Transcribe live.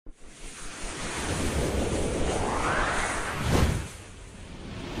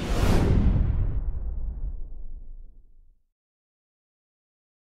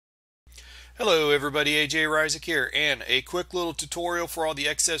Hello everybody, AJ Reissig here, and a quick little tutorial for all the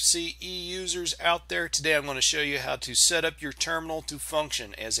XFCE users out there. Today I'm going to show you how to set up your terminal to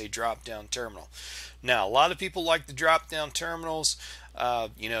function as a drop-down terminal. Now, a lot of people like the drop-down terminals.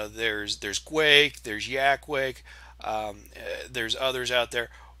 There's Quake, there's Yakwake, there's others out there,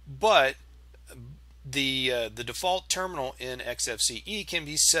 but the default terminal in XFCE can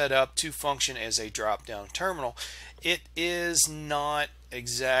be set up to function as a drop-down terminal. It is not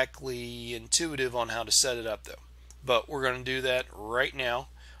exactly intuitive on how to set it up though, but we're going to do that right now.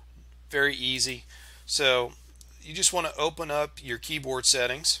 Very easy. So you just want to open up your keyboard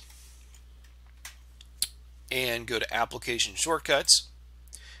settings and go to application shortcuts,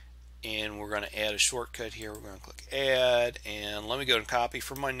 and we're going to add a shortcut here. We're going to click add, and let me go and copy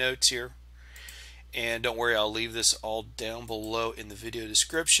from my notes here. And don't worry, I'll leave this all down below in the video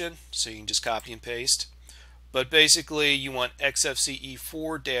description so you can just copy and paste. But basically you want XFCE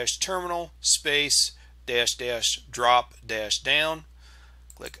 4-terminal space -- drop - down.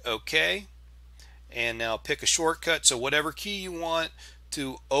 Click OK, and now pick a shortcut. So whatever key you want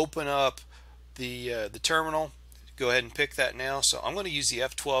to open up the terminal, go ahead and pick that now. So I'm going to use the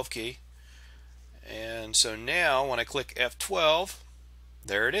F12 key, and so now when I click F12,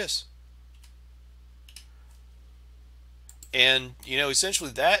 there it is. And essentially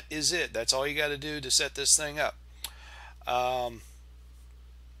that is it. That's all you got to do to set this thing up. On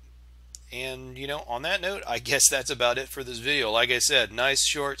that note, I guess that's about it for this video. Like I said, nice,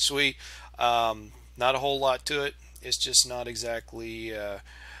 short, sweet. Not a whole lot to it. It's just not exactly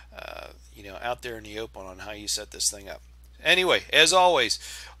out there in the open on how you set this thing up. Anyway, as always,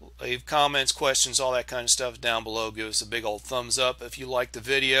 leave comments, questions, all that kind of stuff down below. Give us a big old thumbs up if you like the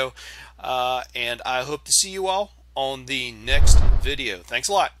video, and I hope to see you all on the next video. Thanks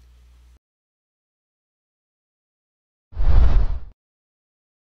a lot.